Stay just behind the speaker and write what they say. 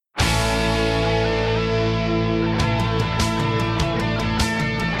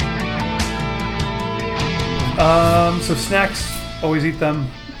So snacks, always eat them.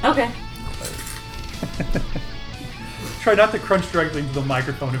 Okay. Try not to crunch directly into the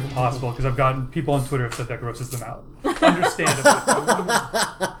microphone if possible, because I've gotten people on Twitter have said that grosses them out. Understandably.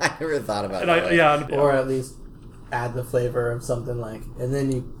 I never thought about that. Or at least add the flavor of something like, and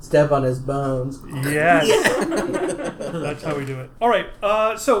then you step on his bones. Yes. That's how we do it. All right.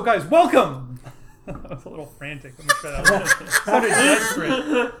 So, guys, welcome. I was a little frantic. Let me try that. Sounded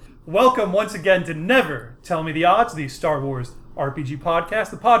desperate. Welcome once again to Never Tell Me the Odds, the Star Wars RPG podcast,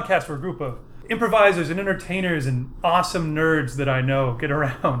 the podcast where a group of improvisers and entertainers and awesome nerds that I know get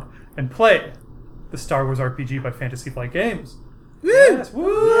around and play the Star Wars RPG by Fantasy Flight Games. Woo! Yes,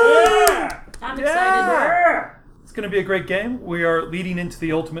 woo! Yeah! I'm excited. It's going to be a great game. We are leading into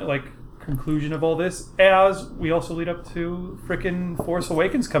the ultimate conclusion of all this, as we also lead up to frickin' Force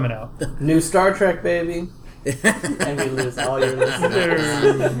Awakens coming out. New Star Trek, baby. And we lose all your listeners.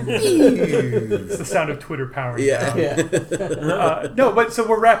 It's the sound of Twitter powering down. So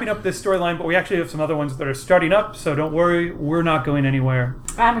we're wrapping up this storyline, but we actually have some other ones that are starting up, so don't worry, we're not going anywhere.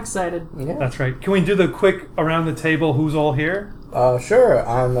 I'm excited. Yeah. That's right. Can we do the quick around the table, who's all here? Sure.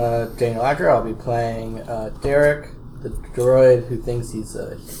 I'm Daniel Acker. I'll be playing Derek, the droid who thinks he's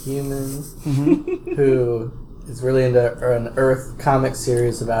a human, who is really into an Earth comic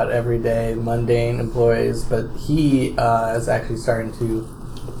series about everyday, mundane employees, but he is actually starting to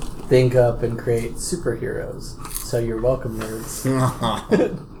think up and create superheroes. So you're welcome, nerds.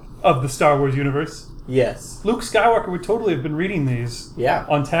 Of the Star Wars universe. Yes. Luke Skywalker would totally have been reading these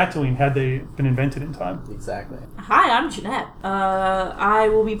on Tatooine had they been invented in time. Exactly. Hi, I'm Jeanette. I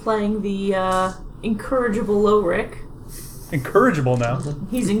will be playing the incorrigible Lowrick. Incorrigible now.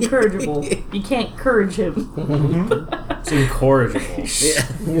 He's incorrigible. You can't courage him. It's incorrigible.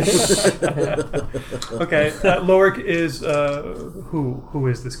 Okay, Lowrick is who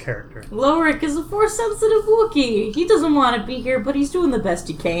is this character? Lowrick is a Force-sensitive Wookiee. He doesn't want to be here, but he's doing the best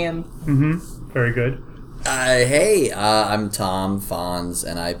he can. Very good. I'm Tom Fons,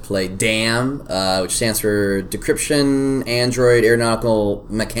 and I play DAM, which stands for Decryption Android Aeronautical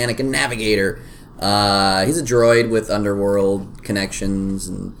Mechanic and Navigator. He's a droid with underworld connections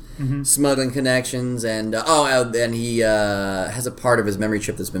and smuggling connections, and he has a part of his memory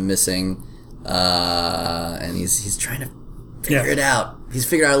chip that's been missing, and he's trying to figure it out. He's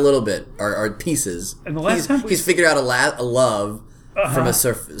figured out a little bit, or pieces. And the last time he's figured out a love from a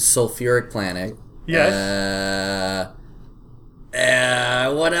sulfuric planet. Yes.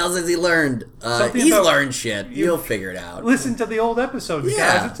 What else has he learned? He's learned shit. You'll figure it out. Listen to the old episodes,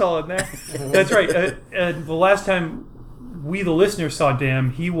 guys. It's all in there. That's right. And the last time we, the listeners, saw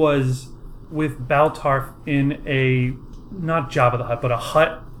Dam, he was with Baltarf in a, not Jabba the Hutt, but a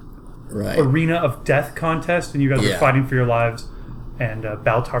Hutt arena of death contest, and you guys were fighting for your lives, and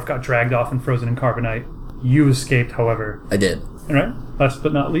Baltarf got dragged off and frozen in carbonite. You escaped, however. I did. All right. Last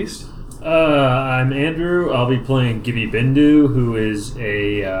but not least. I'm Andrew. I'll be playing Gibby Bindu, who is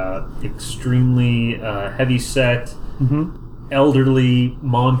a extremely heavy-set, elderly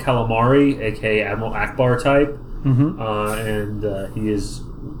Mon Calamari, aka Admiral Akbar type, and he is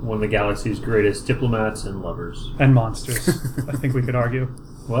one of the galaxy's greatest diplomats and lovers. And monsters, I think we could argue.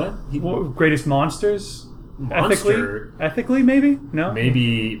 What? Greatest monsters? Monster? Ethically, maybe? No?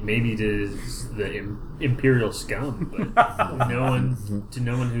 Maybe it is the Imperial scum, but to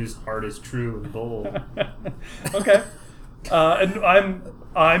no one whose heart is true and bold. Okay. And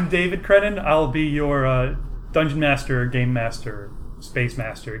I'm David Crennan. I'll be your Dungeon Master, Game Master, Space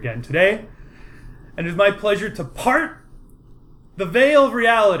Master again today. And it's my pleasure to part the veil of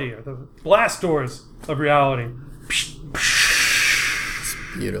reality, or the blast doors of reality.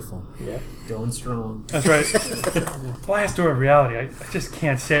 Beautiful. Yeah. Going strong. That's right. Blast door of reality. I just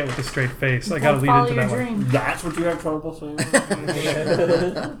can't say it with a straight face. I gotta lead into that one. That's what you have trouble saying?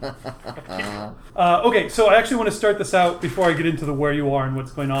 Okay, so I actually want to start this out before I get into the where you are and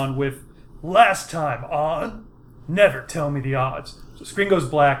what's going on with last time on Never Tell Me the Odds. So screen goes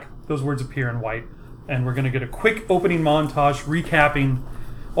black, those words appear in white, and we're going to get a quick opening montage recapping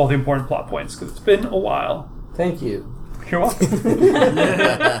all the important plot points, because it's been a while. Thank you. You're welcome.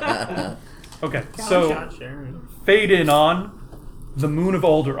 Okay, so fade in on the moon of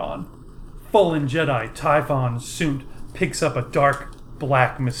Alderaan. Fallen Jedi Typhon Sunt picks up a dark,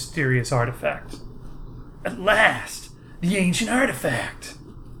 black, mysterious artifact. At last, the ancient artifact.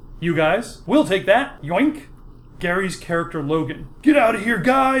 You guys, we'll take that. Yoink. Gary's character Logan. Get out of here,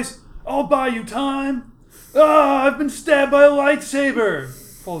 guys. I'll buy you time. I've been stabbed by a lightsaber.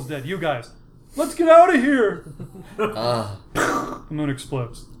 Full's dead. You guys, let's get out of here. The moon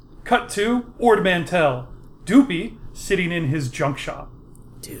explodes. Cut to Ord Mantell. Doopy sitting in his junk shop.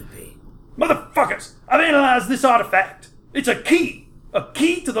 Doopy. Motherfuckers, I've analyzed this artifact. It's a key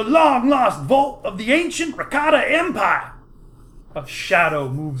to the long-lost vault of the ancient Rakata Empire. A shadow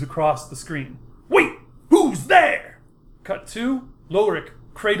moves across the screen. Wait, who's there? Cut to Lorik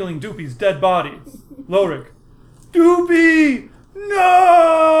cradling Doopy's dead body. Lorik, Doopy!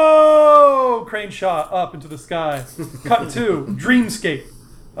 No! Crane shot up into the sky. Cut to Dreamscape.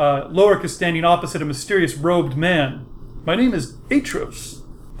 Lorik is standing opposite a mysterious robed man. My name is Atros.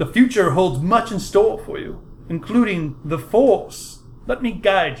 The future holds much in store for you, including the Force. Let me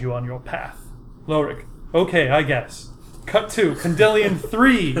guide you on your path. Lorik, okay, I guess. Cut to Condelian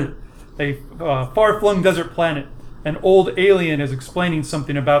 3, a far-flung desert planet. An old alien is explaining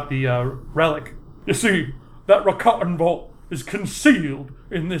something about the relic. You see, that Rakatan vault is concealed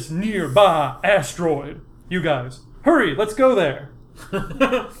in this nearby asteroid. You guys, hurry, let's go there.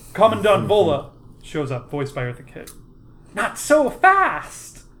 Commandant Vola shows up, voiced by Eartha Kitt. Not so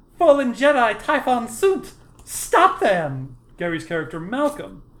fast! Fallen Jedi Typhon Suit! Stop them! Gary's character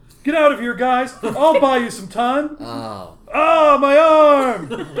Malcolm. Get out of here, guys! I'll buy you some time! Oh. Ah, my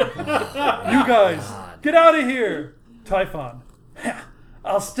arm! You guys, get out of here! Typhon.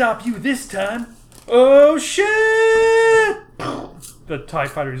 I'll stop you this time! Oh, shit! The TIE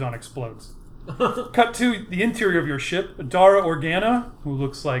fighter he's on explodes. Cut to the interior of your ship, Dara Organa, who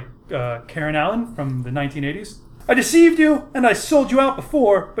looks like Karen Allen from the 1980s. I deceived you, and I sold you out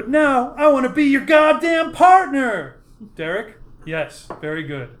before, but now I want to be your goddamn partner! Derek? Yes, very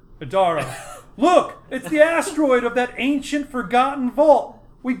good. Adara. Look, it's the asteroid of that ancient forgotten vault.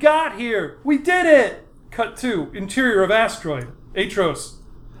 We got here. We did it. Cut to interior of asteroid. Atros.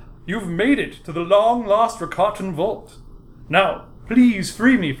 You've made it to the long-lost Rakatan vault. Now, please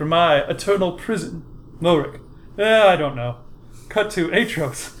free me from my eternal prison. Lorik. I don't know. Cut to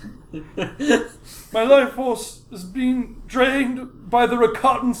Atros. My life force is being drained by the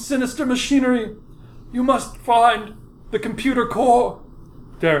Rakatan sinister machinery. You must find the computer core.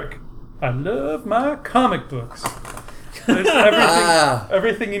 Derek. I love my comic books. There's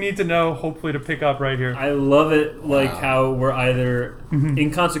everything you need to know, hopefully, to pick up right here. I love it, how we're either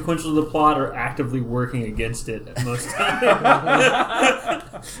inconsequential to the plot or actively working against it at most times.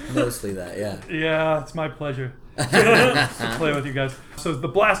 Mostly that, yeah. Yeah, it's my pleasure to play with you guys. So the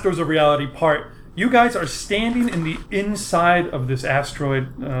Blast Doors of Reality part, you guys are standing in the inside of this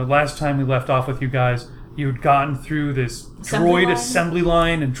asteroid. Last time we left off with you guys, you'd gotten through this assembly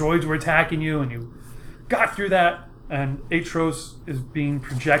line, and droids were attacking you, and you got through that. And Atros is being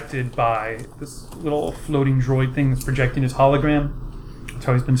projected by this little floating droid thing that's projecting his hologram. That's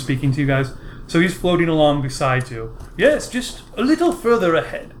how he's been speaking to you guys. So he's floating along beside you. Yes, just a little further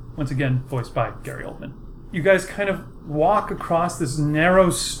ahead. Once again, voiced by Gary Oldman. You guys kind of walk across this narrow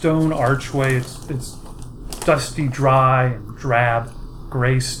stone archway. It's dusty, dry, and drab,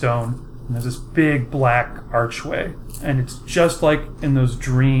 gray stone. And there's this big black archway. And it's just like in those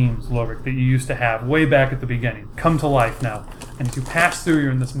dreams, Lorik, that you used to have way back at the beginning. Come to life now. And as you pass through,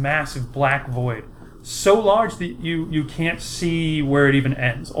 you're in this massive black void. So large that you can't see where it even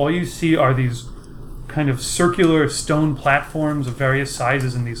ends. All you see are these kind of circular stone platforms of various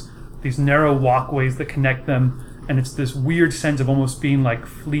sizes and these narrow walkways that connect them. And it's this weird sense of almost being like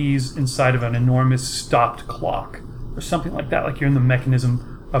fleas inside of an enormous stopped clock. Or something like that, like you're in the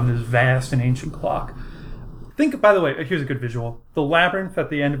mechanism of this vast and ancient clock. By the way, here's a good visual. The labyrinth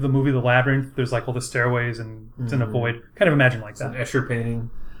at the end of the movie, The Labyrinth, there's like all the stairways and it's in a void. Kind of imagine like that. An Escher painting.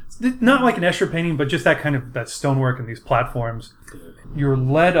 Not like an Escher painting, but just that stonework and these platforms. You're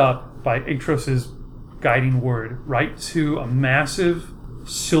led up by Atros's guiding word right to a massive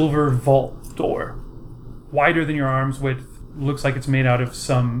silver vault door. Wider than your arm's width. Looks like it's made out of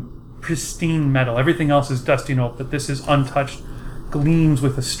some pristine metal. Everything else is dusty and old, but this is untouched. Gleams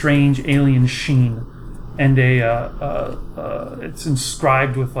with a strange alien sheen. And it's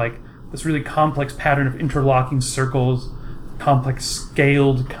inscribed with like this really complex pattern of interlocking circles, complex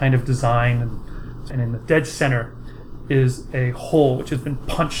scaled kind of design, and in the dead center is a hole which has been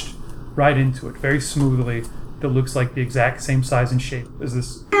punched right into it very smoothly. That looks like the exact same size and shape as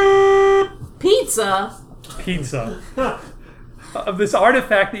this pizza of this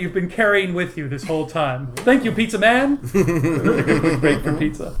artifact that you've been carrying with you this whole time. Thank you, Pizza Man. Really good break for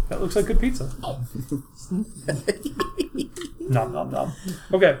pizza. That looks like good pizza. Nom nom nom.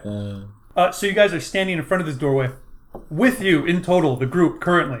 Okay. So you guys are standing in front of this doorway. With you in total, the group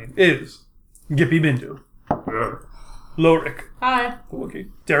currently is Gippy Bindu, Lorik, hi, the Wookiee,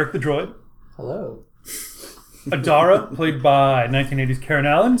 Derek the droid, Hello. Adara, played by 1980s Karen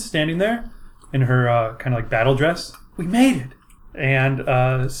Allen, standing there in her kind of like battle dress. We made it.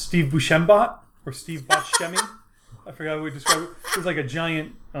 And Steve Buscembot, or Steve Buscemi, I forgot what we described it. It was like a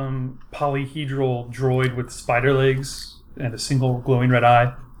giant polyhedral droid with spider legs and a single glowing red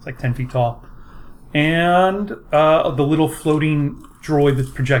eye. It's like 10 feet tall. And the little floating droid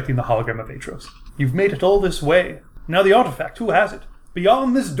that's projecting the hologram of Atros. You've made it all this way. Now the artifact, who has it?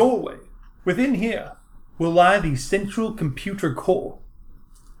 Beyond this doorway, within here, will lie the central computer core.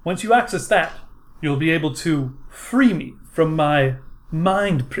 Once you access that, you'll be able to free me from my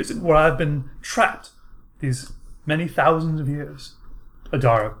mind prison where I've been trapped these many thousands of years.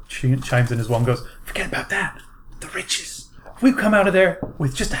 Adara chimes in as well and goes, forget about that. The riches. We've come out of there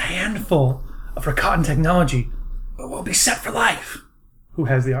with just a handful of Rakatan technology, but we'll be set for life. Who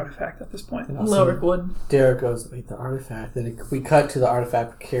has the artifact at this point? Lorik would. Derek goes, wait, the artifact. Then we cut to the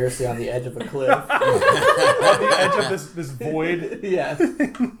artifact precariously on the edge of a cliff. On the edge of this void. Yes.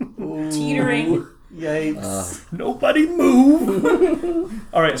 Teetering. Yikes. Nobody move.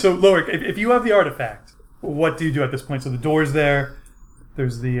 All right, so Lorik, if you have the artifact, what do you do at this point? So the door's there.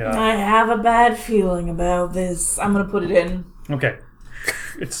 There's the... I have a bad feeling about this. I'm going to put it in. Okay.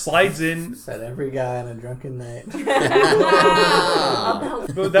 It slides in. Said every guy on a drunken night.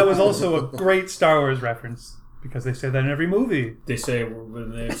 But that was also a great Star Wars reference because they say that in every movie. They say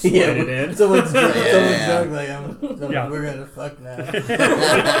when they slide it in. Someone's drunk like, Yeah. we're going to fuck now.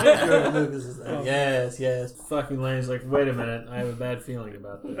 George Lucas is like, yes. Fucking Lane's like, wait a minute, I have a bad feeling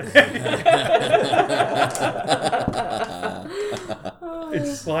about this. It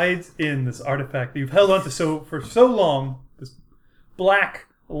slides in this artifact that you've held onto for so long. This black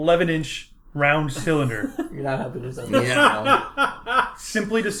 11-inch round cylinder. You're not helping yourself. Yeah.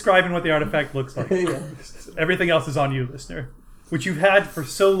 Simply describing what the artifact looks like. Yeah. Everything else is on you, listener. Which you've had for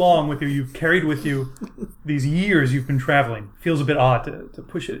so long with you, you've carried with you these years you've been traveling. Feels a bit odd to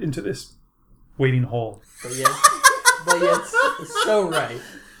push it into this waiting hole. But yes, it's so right.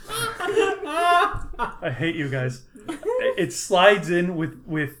 I hate you guys. It slides in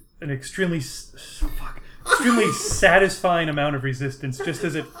with an extremely satisfying amount of resistance, just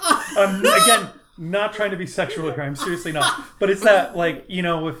as it... again, not trying to be sexual here, I'm seriously not. But it's that, like, you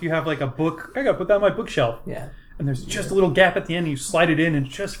know, if you have, like, a book... I gotta put that on my bookshelf. Yeah. And there's just a little gap at the end, and you slide it in, and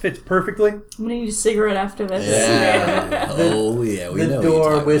it just fits perfectly. I'm going to need a cigarette after this. Yeah. We know what you're The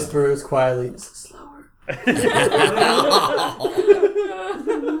door talking whispers quietly, slower.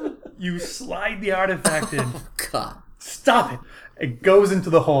 You slide the artifact in. God. Stop it! It goes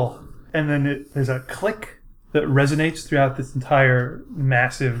into the hole. And then there's a click that resonates throughout this entire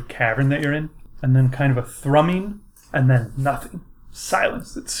massive cavern that you're in. And then kind of a thrumming. And then nothing.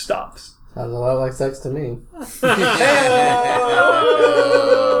 Silence that stops. Sounds a lot like sex to me.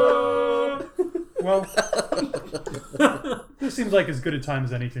 Well, this seems like as good a time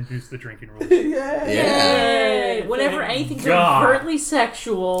as any to introduce the drinking rules. Yeah. Yay! Whenever anything's God. overtly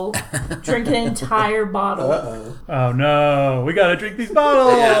sexual, drink an entire bottle. Uh-oh. Oh no, we gotta drink these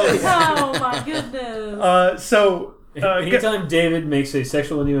bottles! Oh my goodness. Anytime David makes a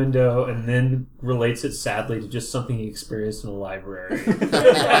sexual innuendo and then relates it sadly to just something he experienced in a library. I'm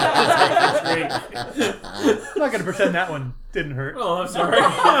not gonna pretend that one didn't hurt. Oh, I'm sorry.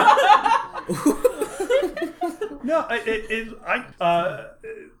 No,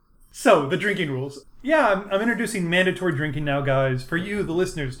 so the drinking rules. Yeah, I'm introducing mandatory drinking now, guys, for you, the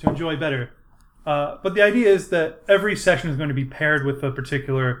listeners, to enjoy better. But the idea is that every session is going to be paired with a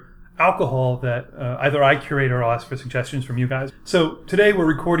particular alcohol that either I curate or I'll ask for suggestions from you guys. So today we're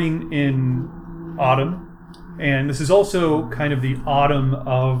recording in autumn, and this is also kind of the autumn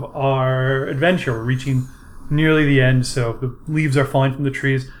of our adventure. We're reaching nearly the end, so the leaves are falling from the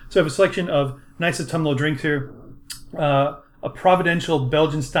trees. So I have a selection of nice autumnal drinks here. A Providential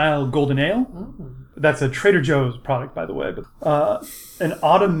Belgian-style golden ale. That's a Trader Joe's product, by the way. But an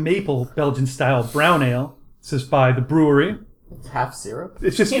autumn maple Belgian-style brown ale. This is by the brewery. It's half syrup?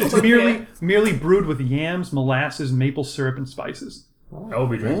 It's merely brewed with yams, molasses, maple syrup, and spices. I will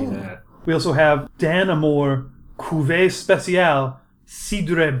be drinking that. We also have Dan Amour Cuvée Spéciale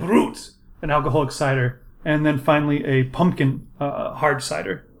Cidre Brut, an alcoholic cider. And then finally a pumpkin hard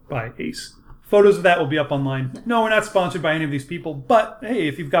cider by Ace. Photos of that will be up online. No, we're not sponsored by any of these people, but hey,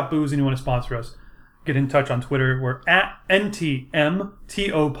 if you've got booze and you want to sponsor us, get in touch on Twitter. We're at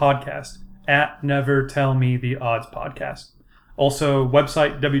NTMTO Podcast, at Never Tell Me the Odds Podcast. Also,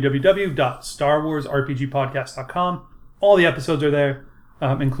 website www.starwarsrpgpodcast.com. All the episodes are there,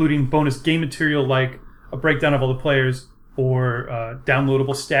 including bonus game material like a breakdown of all the players or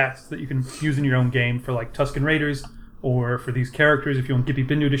downloadable stats that you can use in your own game for like Tusken Raiders or for these characters. If you want Gippy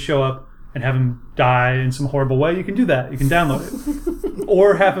Bindu to show up and have him die in some horrible way, you can do that. You can download it.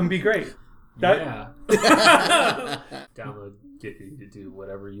 Or have him be great. Yeah. Download get you to do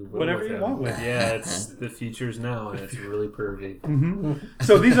whatever you will Whatever with you him. want with. Yeah, it's the future's now, and it's really pervy.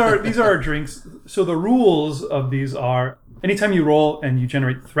 So these are our drinks. So the rules of these are: anytime you roll and you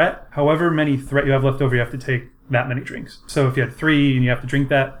generate threat, however many threat you have left over, you have to take that many drinks. So if you had 3 and you have to drink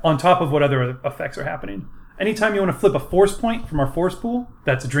that on top of what other effects are happening. Anytime you want to flip a force point from our force pool,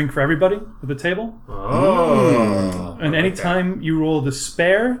 that's a drink for everybody at the table. Oh. And anytime you roll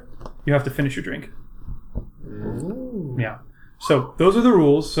despair, you have to finish your drink. Yeah. So those are the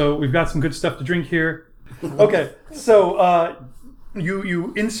rules. So we've got some good stuff to drink here. Okay. So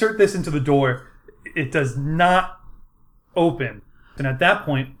you insert this into the door. It does not open. And at that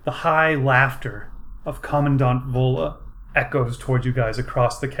point, the high laughter of Commandant Vola echoes towards you guys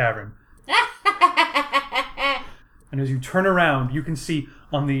across the cavern. And as you turn around, you can see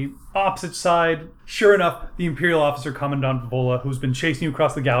on the opposite side, sure enough, the Imperial officer Commandant Vola, who's been chasing you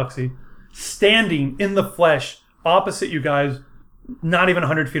across the galaxy, standing in the flesh opposite you guys, not even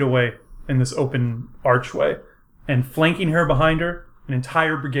 100 feet away in this open archway. And flanking her behind her, an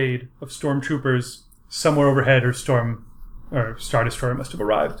entire brigade of stormtroopers somewhere overhead, or Star Destroyer must have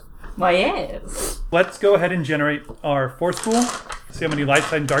arrived. Why, yes. Let's go ahead and generate our force pool. See how many light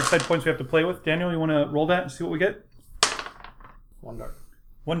side and dark side points we have to play with. Daniel, you want to roll that and see what we get? 1 dark.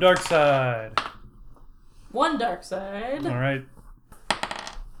 1 dark side. 1 dark side. All right.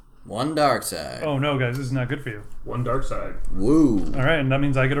 1 dark side. Oh no, guys, this is not good for you. 1 dark side. Woo. All right, and that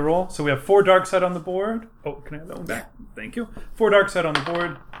means I get a roll. So we have 4 dark side on the board. Oh, can I have that one back? Thank you. 4 dark side on the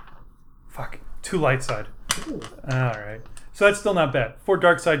board. Fuck. 2 light side. All right. So that's still not bad. 4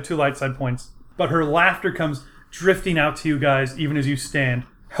 dark side, 2 light side points. But her laughter comes drifting out to you guys even as you stand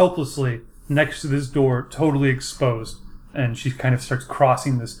helplessly next to this door, totally exposed. And she kind of starts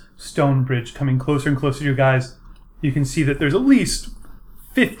crossing this stone bridge, coming closer and closer to you guys. You can see that there's at least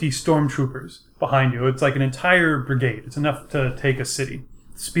 50 stormtroopers behind you. It's like an entire brigade. It's enough to take a city.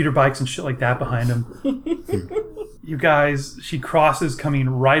 Speeder bikes and shit like that behind them. You guys, she crosses coming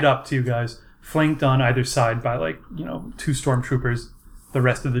right up to you guys, flanked on either side by 2 stormtroopers. The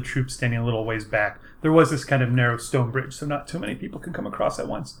rest of the troops standing a little ways back. There was this kind of narrow stone bridge, so not too many people can come across at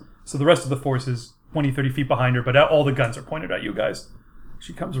once. So the rest of the force is 20, 30 feet behind her, but all the guns are pointed at you guys.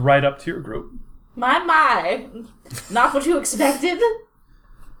 She comes right up to your group. My. Not what you expected?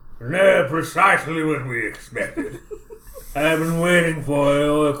 No, precisely what we expected. I've been waiting for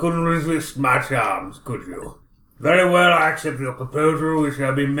you. I couldn't resist my charms, could you? Very well, I accept your proposal. We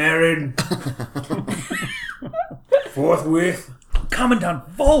shall be married forthwith. Commandant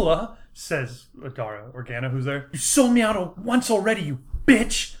Vola, says Adara Organa, who's there. You sold me out once already, you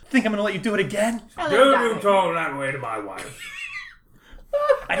bitch. Think I'm gonna let you do it again? Don't you talk that way to my wife.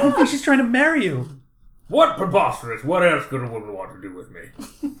 I don't think she's trying to marry you. What preposterous. What else could a woman want to do with me?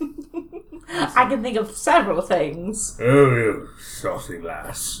 I can think of several things. Oh, you saucy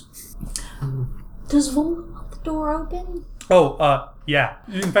lass. Does Vola want the door open? Oh, yeah.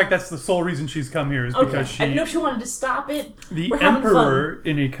 In fact, that's the sole reason she's come here is because I she... didn't know if she wanted to stop it. The We're having Emperor,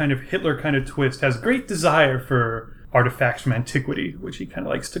 in a kind of Hitler kind of twist, has great desire for artifacts from antiquity, which he kind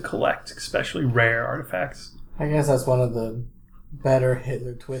of likes to collect, especially rare artifacts. I guess that's one of the better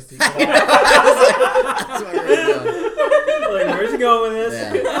Hitler twists. That's what we're doing. Like, where's he going with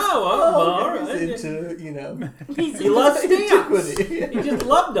this? Yeah. Oh, all right. Into, He loves stamps. antiquity. He just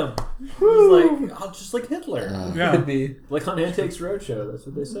loved them. He's like, oh, just like Hitler. Yeah. Could be. Like on Antiques Roadshow, that's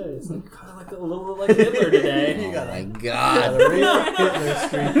what they say. It's like kind of like a little bit like Hitler today. Oh my Got god. a real Hitler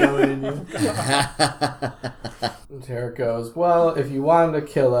streak going in you. And Tarek goes, well, if you wanted to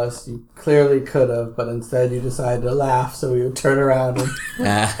kill us, you clearly could have, but instead you decided to laugh so we would turn around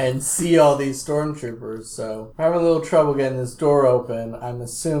and see all these stormtroopers. So we're having a little trouble getting this door open. I'm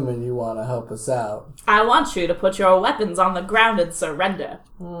assuming you want to help us out. I want you to put your weapons on the ground and surrender.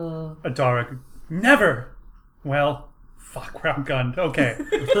 Adara, never! Well, fuck, we're outgunned. Okay.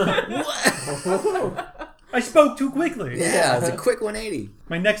 I spoke too quickly. Yeah, it's a quick 180.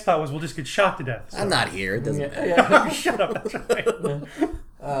 My next thought was we'll just get shot to death. So. I'm not here. It doesn't matter. Yeah. Shut up, that's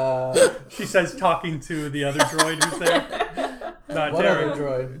right. She says, talking to the other droid who's there. Not What Derek. other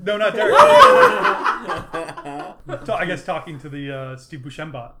droid? No, not Derek. I guess talking to the Steve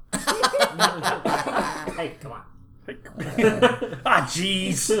Buscemi bot. Hey, come on. Ah,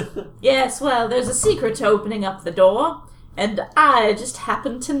 jeez. Yes, well, there's a secret to opening up the door, and I just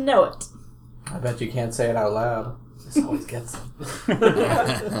happen to know it. I bet you can't say it out loud. This always gets them.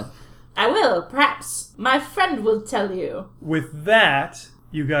 I will, perhaps. My friend will tell you. With that,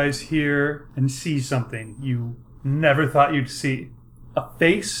 you guys hear and see something you never thought you'd see. A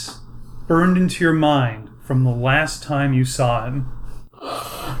face burned into your mind from the last time you saw him.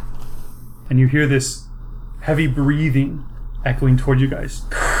 And you hear this heavy breathing echoing toward you guys.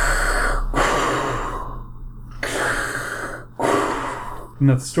 And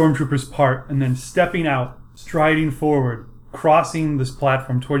the stormtroopers part, and then stepping out, striding forward, crossing this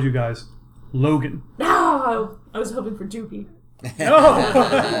platform toward you guys, Logan. No, I was hoping for Doopy.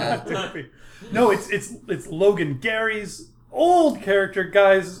 No, no, it's Logan, Gary's old character.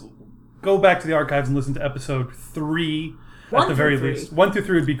 Guys, go back to the archives and listen to episode 3 at the very least. 1 through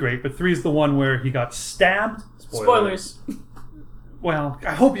 3 would be great, but 3 is the one where he got stabbed. Spoilers. Well,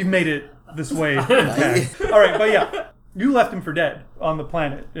 I hope you made it this way. All right, but yeah, you left him for dead on the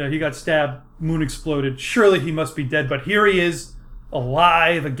planet. He got stabbed, moon exploded. Surely he must be dead, but here he is,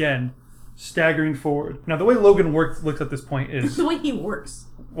 alive again, staggering forward. Now, the way Logan looks at this point is... The way he works.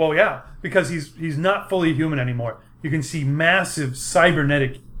 Well, yeah, because he's not fully human anymore. You can see massive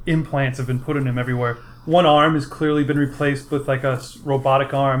cybernetic implants have been put in him everywhere. One arm has clearly been replaced with like a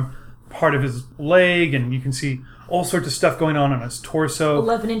robotic arm, part of his leg, and you can see all sorts of stuff going on his torso.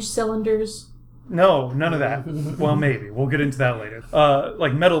 11-inch cylinders. No, none of that. Well, maybe. We'll get into that later.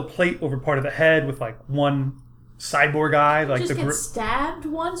 Like metal plate over part of the head with like one cyborg eye. Like Just get stabbed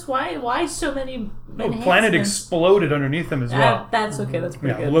once? Why so many the planet exploded underneath him as well. That's okay. That's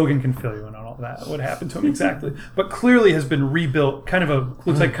pretty good. Logan can fill you in on all that. What happened to him exactly. But clearly has been rebuilt.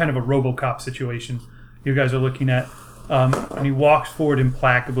 Looks like kind of a RoboCop situation you guys are looking at. And he walks forward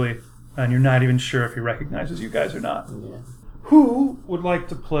implacably, and you're not even sure if he recognizes you guys or not. Yeah. Who would like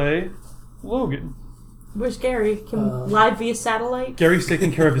to play Logan? Where's Gary? Can live via satellite? Gary's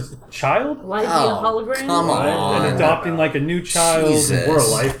taking care of his child? Live via hologram? Come on. And adopting like a new child. Jesus. What are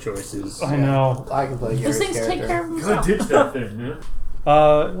life choices? I know. I can play Gary's Those things character. take care of Go themselves. ditch that thing, man.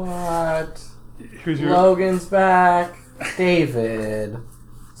 What? Here's your... Logan's back. David.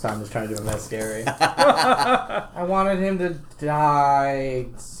 So I'm just trying to do a mess, Gary. I wanted him to die.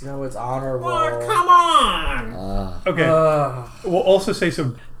 You know, it's honorable. Come on! Okay. We'll also say,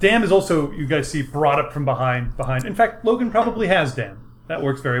 so Dam is also, you guys see, brought up from behind. In fact, Logan probably has Dam. That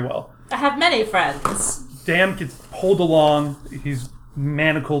works very well. I have many friends. Dam gets pulled along. He's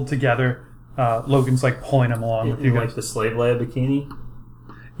manacled together. Logan's like pulling him along with you Like guys. the slave Leia bikini?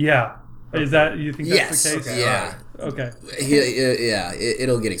 Yeah. Is that, you think that's the case? Yes. Yeah. Okay.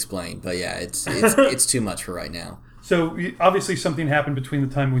 It'll get explained, but yeah, it's too much for right now. So obviously something happened between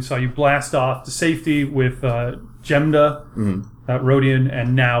the time we saw you blast off to safety with Jemda, Rodian,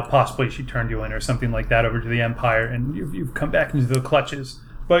 and now possibly she turned you in or something like that over to the Empire, and you've come back into the clutches.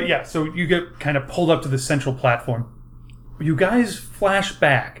 But yeah, so you get kind of pulled up to the central platform. You guys flash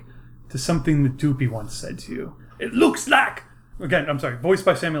back to something that Doopy once said to you. It looks like... Again, I'm sorry, voiced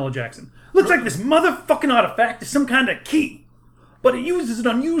by Samuel L. Jackson. Looks like this motherfucking artifact is some kind of key, but it uses an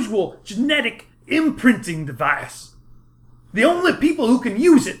unusual genetic imprinting device. The only people who can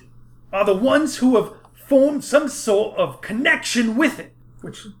use it are the ones who have formed some sort of connection with it.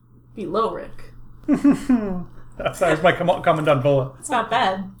 Which... Be Lowrick. that was my Commandant Vola. It's not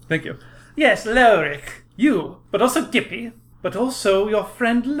bad. Thank you. Yes, Lowrick. You, but also Dippy, but also your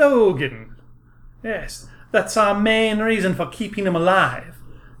friend Logan. Yes, that's our main reason for keeping him alive.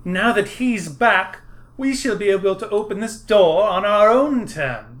 Now that he's back, we shall be able to open this door on our own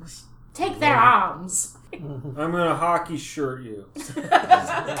terms. Take their arms. I'm gonna hockey shirt you. That's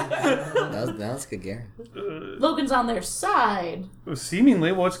good, Gary. Logan's on their side.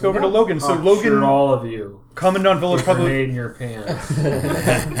 Seemingly, well, let's go over to Logan. So Logan, Shirt all of you. Commandant Vola probably Grenade in your pants.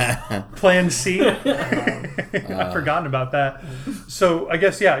 Plan C. I've forgotten about that. So I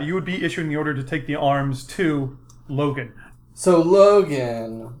guess, yeah, you would be issuing the order to take the arms to Logan. So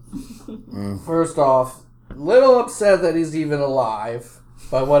Logan, first off, little upset that he's even alive,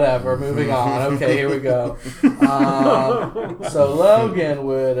 but whatever. Moving on. Okay, here we go. So Logan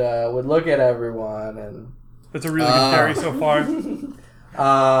would look at everyone, and That's a really good carry so far.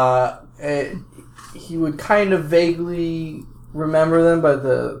 he would kind of vaguely remember them, but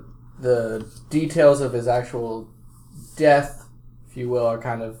the details of his actual death, if you will, are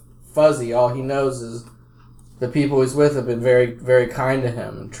kind of fuzzy. All he knows is the people he's with have been very, very kind to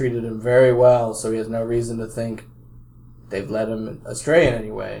him and treated him very well, so he has no reason to think they've led him astray in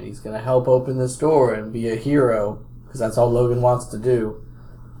any way, and he's going to help open this door and be a hero, because that's all Logan wants to do.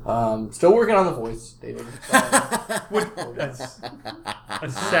 Still working on the voice, David. That's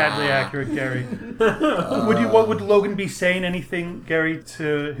sadly accurate, Gary. What would Logan be saying anything, Gary,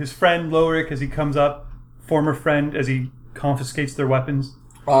 to his friend Lowrick as he comes up, former friend, as he confiscates their weapons?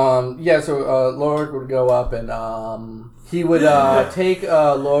 So Lorick would go up and he would take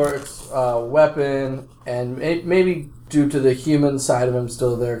Loric's weapon and maybe, due to the human side of him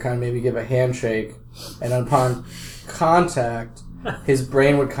still there, kind of maybe give a handshake, and upon contact, his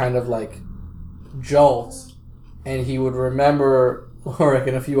brain would kind of like jolt, and he would remember Lorik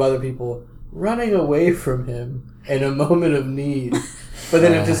and a few other people running away from him in a moment of need. But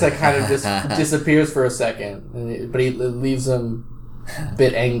then it just like kind of just disappears for a second, but it leaves him a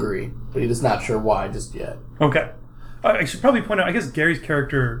bit angry, but he's not sure why just yet. Okay. I should probably point out, I guess Gary's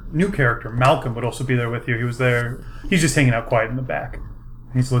new character, Malcolm, would also be there with you. He was there. He's just hanging out quiet in the back.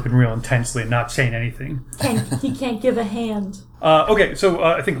 He's looking real intensely and not saying anything. He can't give a hand. Okay, so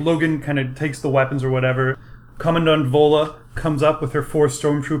I think Logan kind of takes the weapons or whatever. Commandant Vola comes up with her 4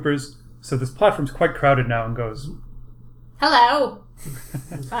 stormtroopers. So this platform's quite crowded now and goes, "Hello.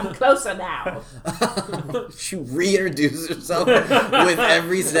 I'm closer now." She reintroduces herself with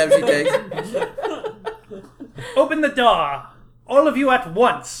every step she takes. "Open the door. All of you at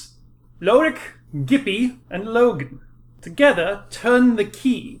once. Lorik, Gippy, and Logan. Together, turn the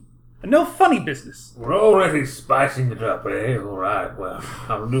key. And no funny business." We're already spicing it up, eh? Alright, well,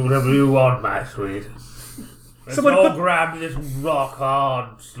 I'll do whatever you want, my sweet. Let's all grab this rock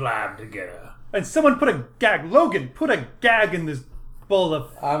hard slab together. And someone put a gag. Logan, put a gag in this bowl of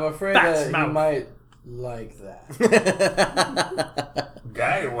I'm afraid Bat's that mouth. you might like that.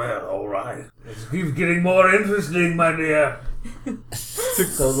 Guy, well, alright. This keeps getting more interesting, my dear.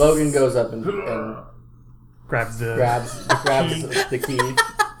 So Logan goes up and grabs the... grabs the key.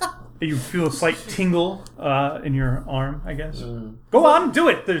 You feel a slight tingle in your arm, I guess. Go on, do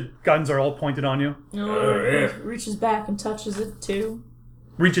it! The guns are all pointed on you. Yeah. Reaches back and touches it too.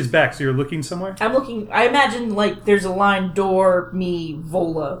 Reaches back, so you're looking somewhere? I'm looking. I imagine like there's a line door, me,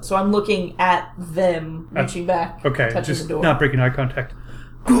 Vola. So I'm looking at them, reaching back, Okay, touching just the door. not breaking eye contact.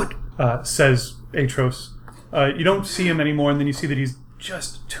 Good, says Atros. You don't see him anymore, and then you see that he's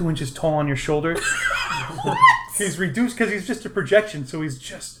just 2 inches tall on your shoulder. He's reduced because he's just a projection, so he's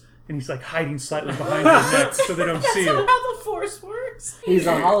just... And he's like hiding slightly behind your neck so they don't see That's you. not how the Force works. He's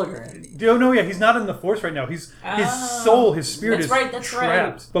a hologram. Oh, no, yeah, he's not in the Force right now. His soul, his spirit That's is right, that's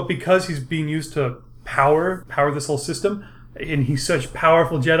trapped. right. But because he's being used to power this whole system, and he's such a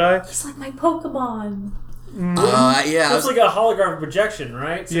powerful Jedi... He's like my Pokemon. Yeah. So it's like a holographic projection,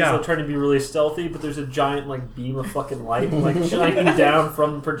 right? So Yeah. they're trying to be really stealthy, but there's a giant like beam of fucking light like shining down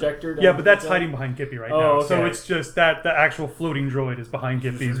from the projector. Yeah, but that's hiding behind Gippy right now. Oh, So okay. it's just that the actual floating droid is behind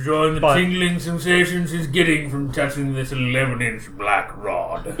Gippy. Enjoying the But- tingling sensations he's getting from touching this 11-inch black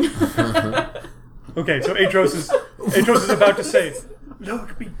rod. Okay, so Atros is about to say,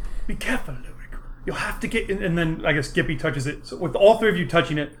 "Look, be careful, Lorik. You'll have to get in." And then I guess Gippy touches it. So with all 3 of you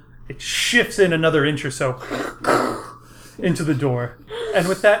touching it, it shifts in another inch or so into the door. And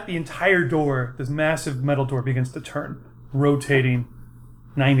with that, the entire door, this massive metal door, begins to turn, rotating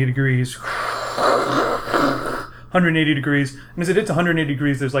 90 degrees, 180 degrees. And as it hits 180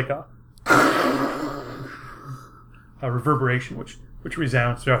 degrees, there's like a reverberation which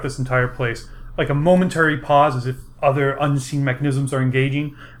resounds throughout this entire place. Like a momentary pause as if other unseen mechanisms are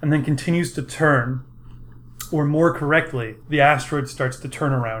engaging, and then continues to turn. Or more correctly, the asteroid starts to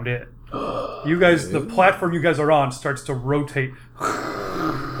turn around it. You guys, the platform you guys are on starts to rotate,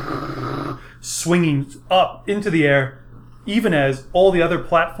 swinging up into the air, even as all the other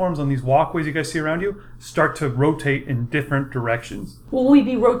platforms on these walkways you guys see around you start to rotate in different directions. Will we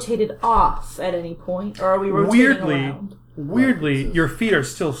be rotated off at any point, or are we rotating around? Weirdly, your feet are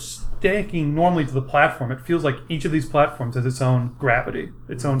still sticking normally to the platform. It feels like each of these platforms has its own gravity,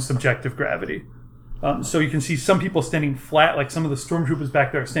 its own subjective gravity. So you can see some people standing flat, like some of the stormtroopers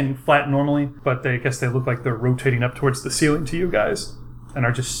back there are standing flat normally, but I guess they look like they're rotating up towards the ceiling to you guys, and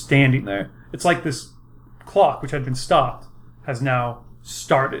are just standing there. It's like this clock, which had been stopped, has now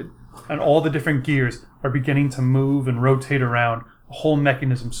started, and all the different gears are beginning to move and rotate around, a whole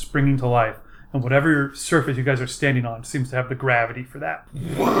mechanism springing to life, and whatever surface you guys are standing on seems to have the gravity for that.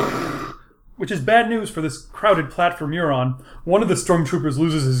 Which is bad news for this crowded platform you're on. One of the stormtroopers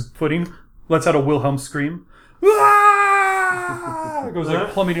loses his footing, lets out a Wilhelm scream. Ah! It goes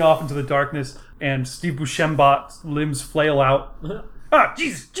like plummeting off into the darkness, and Steve Buscembot's limbs flail out. Ah,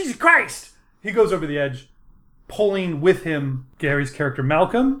 Jesus Christ! He goes over the edge, pulling with him Gary's character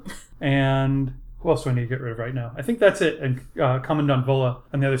Malcolm, and who else do I need to get rid of right now? I think that's it. And Commandant Vola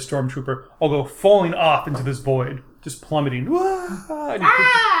and the other stormtrooper all go falling off into this void, just plummeting. And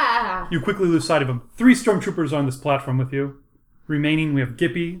you quickly lose sight of him. 3 stormtroopers are on this platform with you. Remaining, we have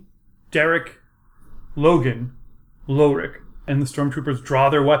Gippy, Derek, Logan, Lorik, and the stormtroopers draw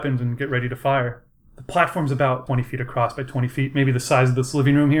their weapons and get ready to fire. The platform's about 20 feet across by 20 feet, maybe the size of this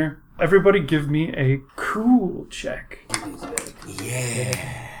living room here. Everybody give me a cool check.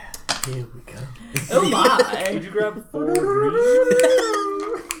 Yeah. Here we go. Oh my! Did you grab 4 green?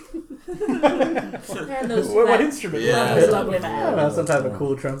 And those What that- instrument? Yeah. those lovely I don't know, men. some type of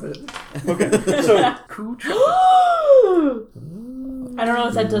cool trumpet. Okay, so cool. I don't know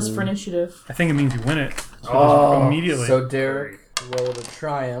what that does for initiative. I think it means you win it. Oh, Immediately. So Derek rolled a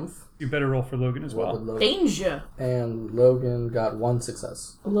triumph. You better roll for Logan as well. Rolled a Logan, Danger. and Logan got 1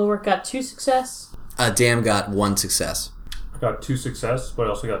 success. Lower got 2 success. Dam got 1 success. I got 2 success, but I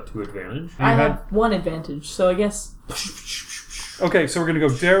also got 2 advantage. I had- have 1 advantage, so I guess. Okay, so we're gonna go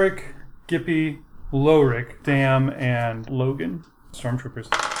Derek, Gippy, Lorik, Dam, and Logan. Stormtroopers.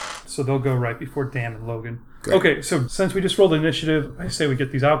 So they'll go right before Dam and Logan. Great. Okay, so since we just rolled initiative, I say we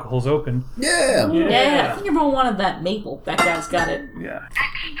get these alcohols open. Yeah. Yeah, I think everyone wanted that maple. That guy's got it. Yeah.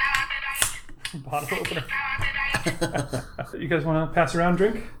 Bottle opener. You guys want to pass around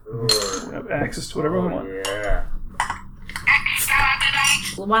drink? We have access to whatever we want. Yeah.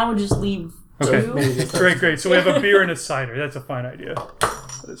 Well, why don't we just leave Okay. 2? Great. So we have a beer and a cider. That's a fine idea.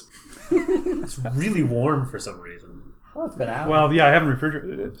 That is- It's really warm for some reason. Oh, it's been out. Well, yeah, I haven't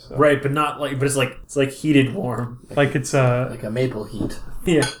refrigerated it. So. Right, but not like. But it's like heated warm. Like it's Like a maple heat.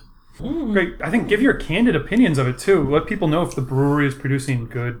 Yeah. great. I think give your candid opinions of it too. Let people know if the brewery is producing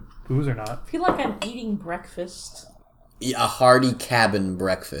good booze or not. I feel like I'm eating breakfast. A hearty cabin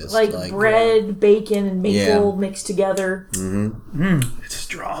breakfast. Like bread, bacon, and maple Yeah. mixed together. It's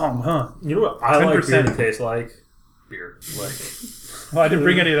strong, huh? You know what I like beer 10%. to taste like? Beer. Like. Oh, I didn't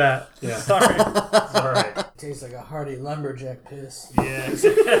bring any of that. Yeah. Sorry. All right. Tastes like a hearty lumberjack piss. Yeah.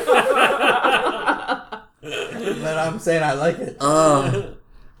 But I'm saying I like it.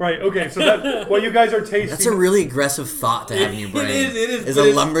 Right. Okay. So that what you guys are tasting. That's a really aggressive thought to have in your brain. it is, Is but a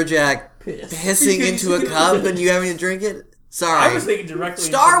it's- lumberjack Piss. pissing into a cup and you having to drink it? Sorry. I was thinking directly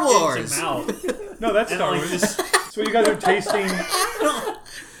Star into Wars. mouth. No, that's And Star like Wars. just So what you guys are tasting.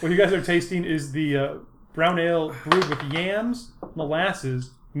 What you guys are tasting is the brown ale brewed with yams,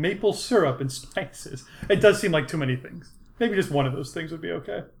 molasses, maple syrup, and spices. It does seem like too many things. Maybe just one of those things would be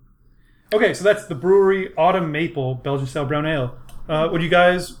okay. Okay, so that's the brewery Autumn Maple Belgian style brown ale. Would you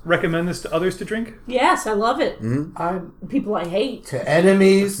guys recommend this to others to drink? Yes, I love it. I'm People I hate. to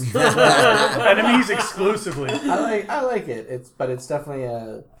enemies. Enemies exclusively. I like it. It's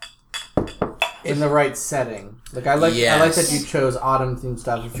definitely in the right setting. Like I like Yes. that you chose autumn themed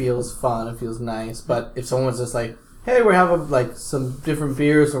stuff. It feels fun. It feels nice. But if someone was just like, hey, we're having like some different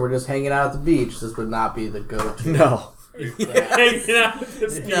beers and we're just hanging out at the beach, this would not be the go-to. No. hanging out with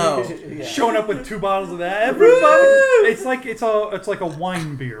the No. Yeah. Showing up with 2 bottles of that, everybody. It's like a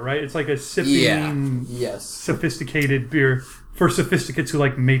wine beer, right? It's like a sipping, Yeah. Yes. sophisticated beer for sophisticates who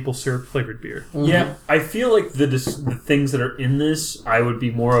like maple syrup flavored beer. Yeah, I feel like the things that are in this, I would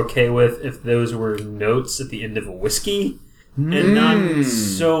be more okay with if those were notes at the end of a whiskey, and not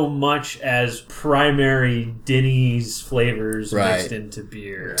so much as primary Denny's flavors Right. mixed into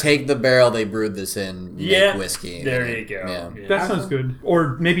beer. Take the barrel they brewed this in, Yeah, make whiskey. there you go. Yeah. Yeah. That sounds good.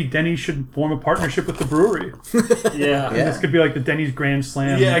 Or maybe Denny's should form a partnership with the brewery. Yeah. This could be like the Denny's Grand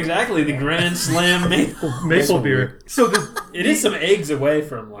Slam Yeah, exactly. The Grand Slam maple. maple beer. So It is some eggs away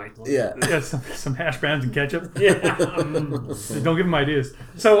from like. Yeah. yeah, some hash browns and ketchup. Yeah. Don't give them ideas.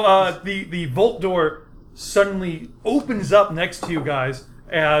 So the vault door suddenly opens up next to you guys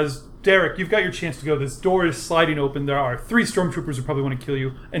as Derek, you've got your chance to go. This door is sliding open. There are 3 stormtroopers who probably want to kill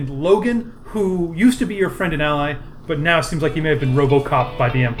you, and Logan, who used to be your friend and ally, but now seems like he may have been RoboCop by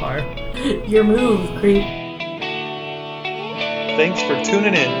the Empire. Your move, creep. Thanks for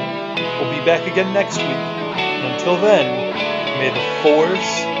tuning in. We'll be back again next week. And until then, may the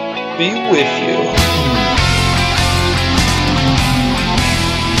Force be with you.